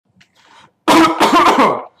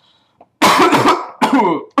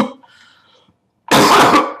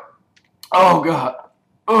Oh god.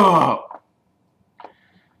 Ugh.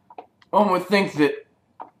 One would think that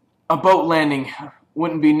a boat landing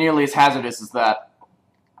wouldn't be nearly as hazardous as that.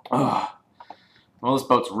 Ugh. Well, this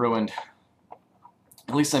boat's ruined.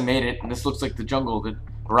 At least I made it, and this looks like the jungle that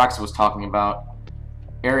Baraxa was talking about.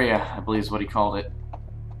 Aaria, I believe is what he called it.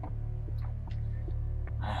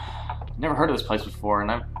 Never heard of this place before,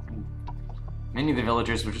 and many of the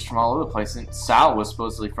villagers were just from all over the place, and Sal was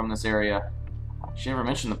supposedly from this area. She never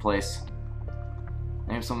mentioned the place.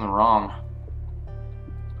 Maybe something wrong.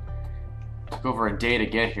 It took over a day to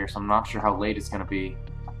get here, so I'm not sure how late it's gonna be.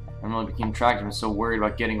 I really became trapped and so worried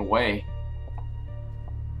about getting away.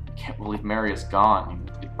 I can't believe Mary is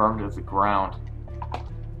gone. It burned her to the ground.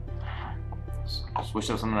 I just wish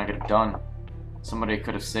there was something I could have done. Somebody I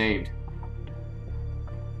could have saved.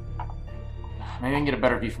 Maybe I can get a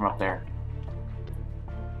better view from up there.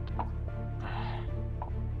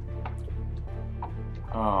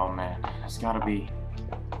 Oh man, there's gotta be...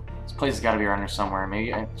 This place has gotta be around here somewhere.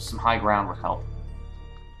 Maybe some high ground would help.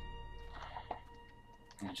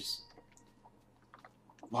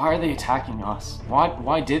 Why are they attacking us?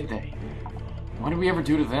 Why did they? What did we ever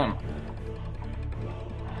do to them?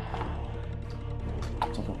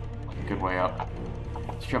 It's like a good way up.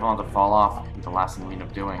 Just careful not to fall off. Could be the last thing we end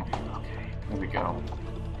up doing. Okay, there we go.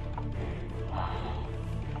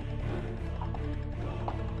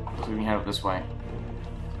 So we can head up this way.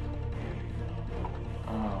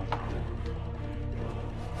 Oh.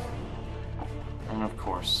 And of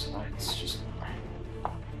course, it's just...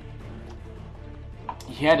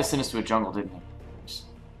 He had to send us to a jungle, didn't he?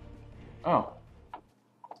 Oh.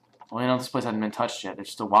 Well, you know, this place hasn't been touched yet.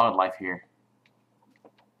 There's still wildlife here.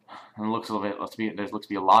 And it looks a little bit, there looks to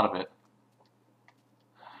be a lot of it.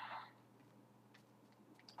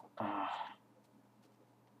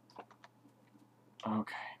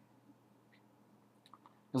 Okay.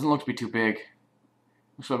 Doesn't look to be too big.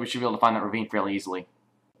 Looks like we should be able to find that ravine fairly easily.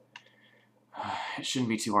 It shouldn't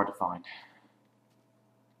be too hard to find.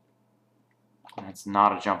 That's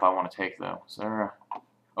not a jump I want to take, though. Is there a...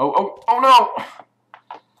 Oh no!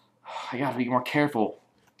 I gotta be more careful.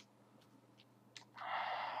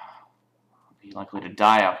 I'll be likely to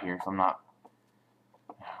die out here if I'm not...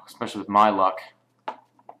 Especially with my luck.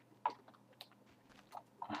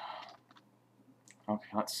 Okay,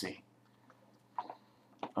 let's see.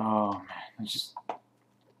 Oh, man. It's just...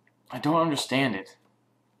 I don't understand it.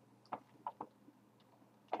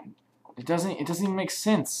 It doesn't even make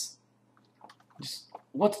sense. Just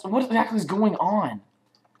what exactly is going on?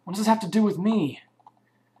 What does this have to do with me?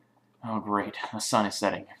 Oh great, the sun is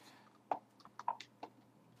setting.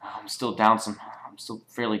 I'm still down some. I'm still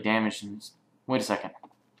fairly damaged. Wait a second.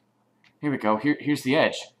 Here we go. Here's the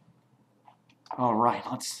edge. All right,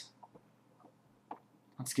 let's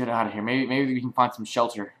get out of here. Maybe we can find some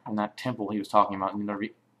shelter in that temple he was talking about.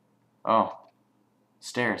 Oh,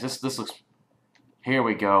 stairs. This looks. Here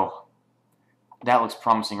we go. That looks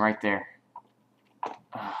promising right there.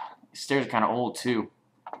 These stairs are kind of old too.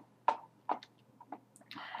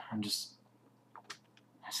 It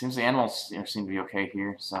seems the animals seem to be okay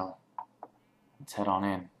here, so let's head on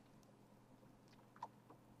in.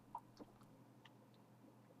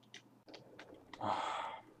 So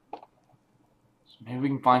maybe we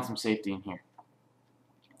can find some safety in here.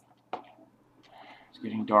 It's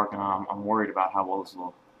getting dark and I'm worried about how well this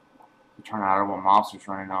will turn out, or what monsters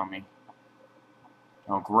running on me.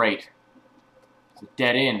 Oh great. It's a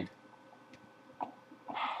dead end. There's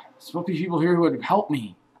supposed to be people here who would help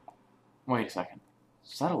me. Wait a second.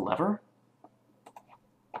 Is that a lever?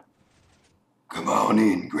 Come on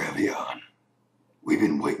in, Gravion. We've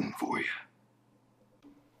been waiting for you.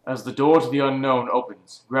 As the door to the unknown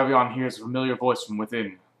opens, Gravion hears a familiar voice from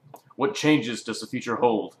within. What changes does the future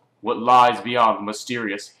hold? What lies beyond the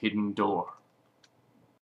mysterious hidden door?